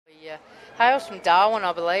Yeah. Hails from Darwin,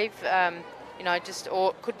 I believe. You know,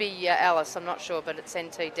 or it could be Alice, I'm not sure, but it's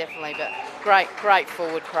NT definitely. But great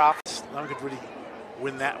forward craft. No one could really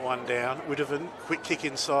win that one down. Widoven, quick kick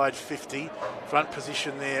inside 50. Front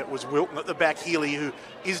position there was Wilton at the back. Healy, who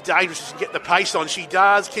is dangerous, she can get the pace on. She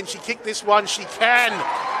does. Can she kick this one? She can.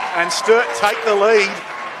 And Sturt take the lead.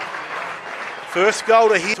 First goal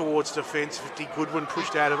to hit towards defence. 50. Goodwin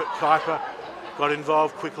pushed out of it. Kuiper got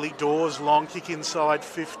involved quickly. Dawes, long kick inside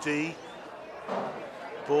 50.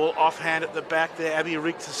 Ball offhand at the back there. Abby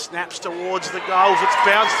Rigter snaps towards the goals. It's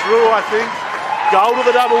bounced through, I think. Goal to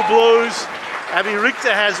the double Blues. Abby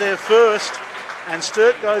Rigter has their first, and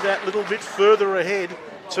Sturt go that little bit further ahead.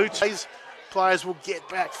 Two players will get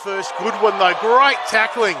back first. Goodwin, though, great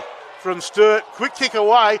tackling from Sturt. Quick kick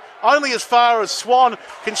away, only as far as Swan.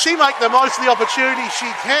 Can she make the most of the opportunity? She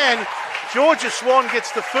can. Georgia Swan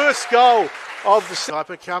gets the first goal of the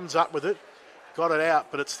Sniper, comes up with it. Got it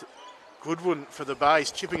out, but it's Goodwin for the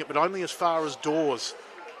base, chipping it, but only as far as Dawes.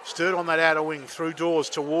 Sturt on that outer wing, through Dawes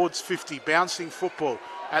towards 50, bouncing football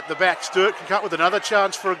at the back. Sturt can cut with another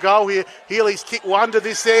chance for a goal here. Healy's kicked one to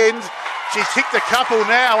this end. She's kicked a couple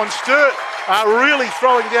now, and Sturt are really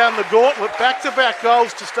throwing down the gauntlet. Back-to-back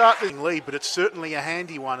goals to start the lead, but it's certainly a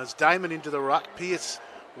handy one as Damon into the ruck. Pearce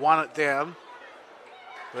won it down,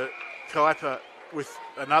 but Kuiper with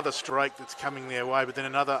another strike that's coming their way, but then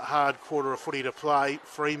another hard quarter of footy to play.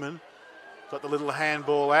 Freeman got the little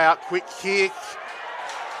handball out. Quick kick.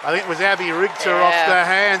 I think it was Abby Rigter off the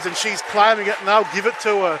hands, and she's claiming it, and they'll give it to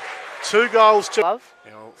her. 2 goals to...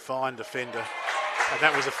 You know, fine defender. And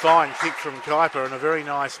that was a fine kick from Kuiper, and a very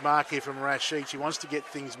nice mark here from Rashid. She wants to get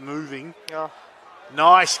things moving. Oh.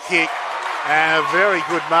 Nice kick, and a very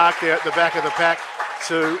good mark there at the back of the pack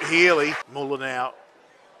to Healy. Muller now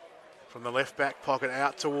from the left-back pocket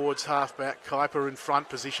out towards half-back. Kuiper in front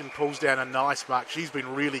position, pulls down a nice mark. She's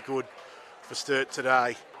been really good for Sturt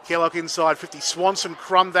today. Kellogg inside 50. Swanson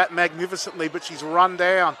crumbed that magnificently, but she's run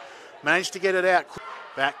down. Managed to get it out.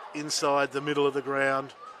 Back inside the middle of the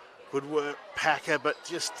ground. Good work, Packer, but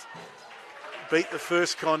just beat the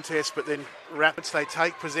first contest, but then Rapids, they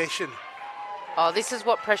take possession. Oh, this is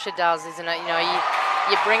what pressure does, isn't it? You know,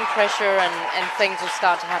 you bring pressure and things will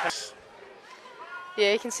start to happen.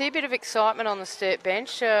 Yeah, you can see a bit of excitement on the Sturt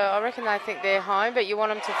bench. I reckon they think they're home, but you want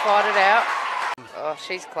them to fight it out. Oh,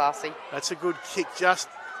 she's classy. That's a good kick, just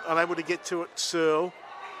unable to get to it, Searle.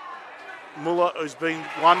 Muller, who's been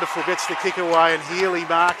wonderful, gets the kick away, and Healy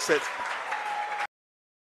marks it.